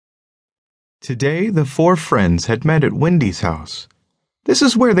Today, the four friends had met at Wendy's house. This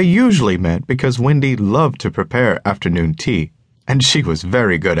is where they usually met because Wendy loved to prepare afternoon tea, and she was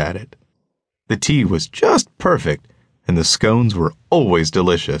very good at it. The tea was just perfect, and the scones were always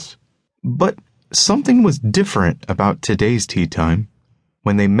delicious. But something was different about today's tea time.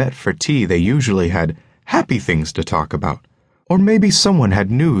 When they met for tea, they usually had happy things to talk about, or maybe someone had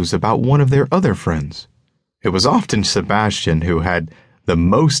news about one of their other friends. It was often Sebastian who had the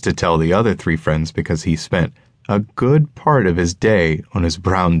most to tell the other three friends because he spent a good part of his day on his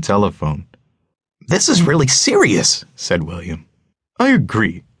brown telephone. "This is really serious," said William. "I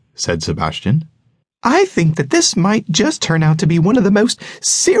agree," said Sebastian. "I think that this might just turn out to be one of the most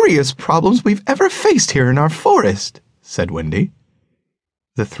serious problems we've ever faced here in our forest," said Wendy.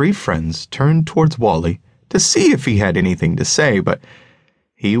 The three friends turned towards Wally to see if he had anything to say, but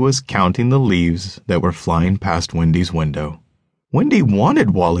he was counting the leaves that were flying past Wendy's window. Wendy wanted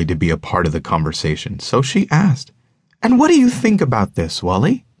Wally to be a part of the conversation, so she asked, "And what do you think about this,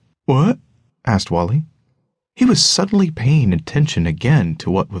 Wally?" "What?" asked Wally. He was suddenly paying attention again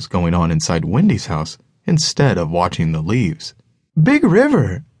to what was going on inside Wendy's house instead of watching the leaves. "Big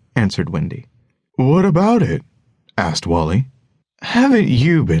River," answered Wendy. "What about it?" asked Wally. "Haven't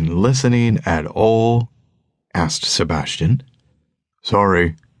you been listening at all?" asked Sebastian.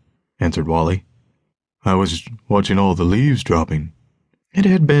 "Sorry," answered Wally. "I was watching all the leaves dropping." It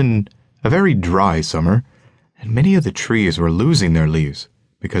had been a very dry summer, and many of the trees were losing their leaves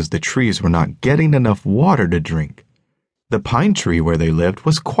because the trees were not getting enough water to drink. The pine tree where they lived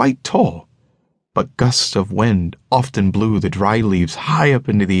was quite tall, but gusts of wind often blew the dry leaves high up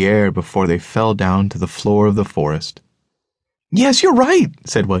into the air before they fell down to the floor of the forest. "Yes, you're right,"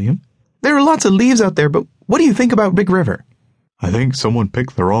 said William. "There are lots of leaves out there, but what do you think about Big River?" "I think someone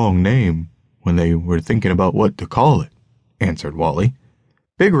picked the wrong name when they were thinking about what to call it," answered Wally.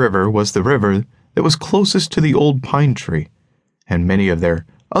 Big River was the river that was closest to the old pine tree, and many of their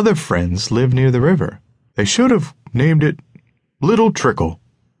other friends lived near the river. "They should have named it Little Trickle,"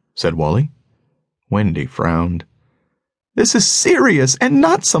 said Wally. Wendy frowned. "This is serious and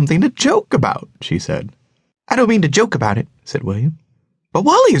not something to joke about," she said. "I don't mean to joke about it," said William. "But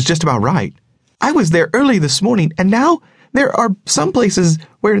Wally is just about right. I was there early this morning, and now there are some places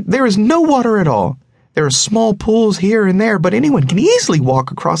where there is no water at all. There are small pools here and there, but anyone can easily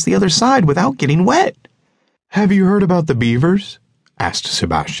walk across the other side without getting wet." "Have you heard about the beavers?" asked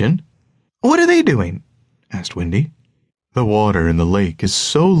Sebastian. "What are they doing?" asked Wendy. "The water in the lake is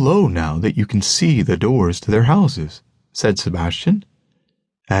so low now that you can see the doors to their houses," said Sebastian.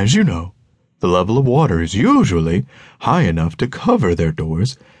 "As you know, the level of water is usually high enough to cover their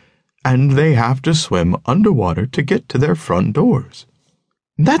doors, and they have to swim underwater to get to their front doors."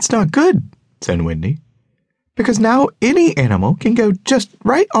 "That's not good," said Wendy, "because now any animal can go just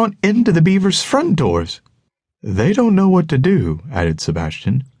right on into the beaver's front doors." "They don't know what to do," added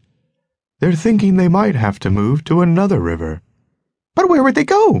Sebastian. "They're thinking they might have to move to another river." "But where would they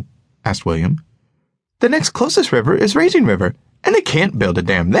go?" asked William. "The next closest river is Raging River, and they can't build a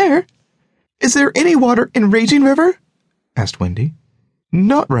dam there." "Is there any water in Raging River?" asked Wendy.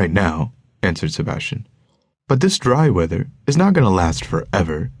 "Not right now," answered Sebastian. "But this dry weather is not going to last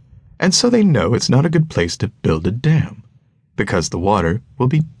forever, and so they know it's not a good place to build a dam, because the water will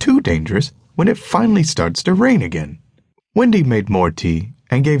be too dangerous when it finally starts to rain again." Wendy made more tea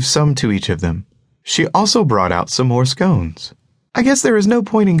and gave some to each of them. She also brought out some more scones. "I guess there is no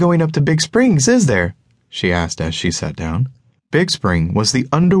point in going up to Big Springs, is there?" she asked as she sat down. Big Spring was the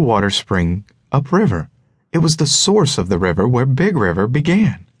underwater spring upriver. It was the source of the river where Big River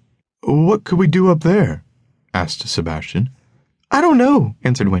began. "What could we do up there?" asked Sebastian. "I don't know,"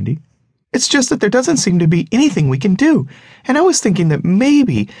 answered Wendy. "It's just that there doesn't seem to be anything we can do, and I was thinking that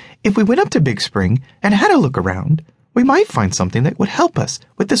maybe if we went up to Big Spring and had a look around, we might find something that would help us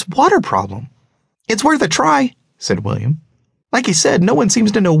with this water problem." "It's worth a try," said William. "Like he said, no one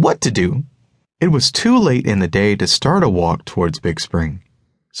seems to know what to do." It was too late in the day to start a walk towards Big Spring,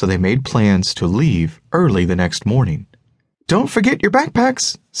 so they made plans to leave early the next morning. "Don't forget your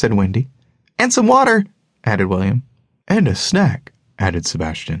backpacks," said Wendy. "And some water," added William. "And a snack," added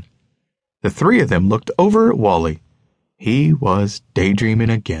Sebastian. The three of them looked over at Wally. He was daydreaming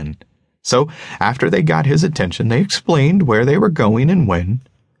again. So after they got his attention, they explained where they were going and when.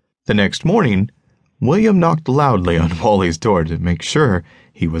 The next morning, William knocked loudly on Wally's door to make sure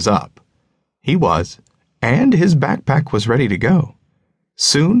he was up. He was, and his backpack was ready to go.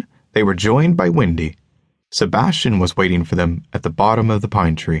 Soon, they were joined by Wendy. Sebastian was waiting for them at the bottom of the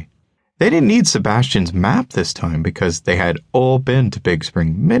pine tree. They didn't need Sebastian's map this time because they had all been to Big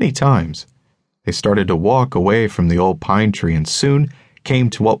Spring many times. They started to walk away from the old pine tree and soon came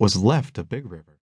to what was left of Big River.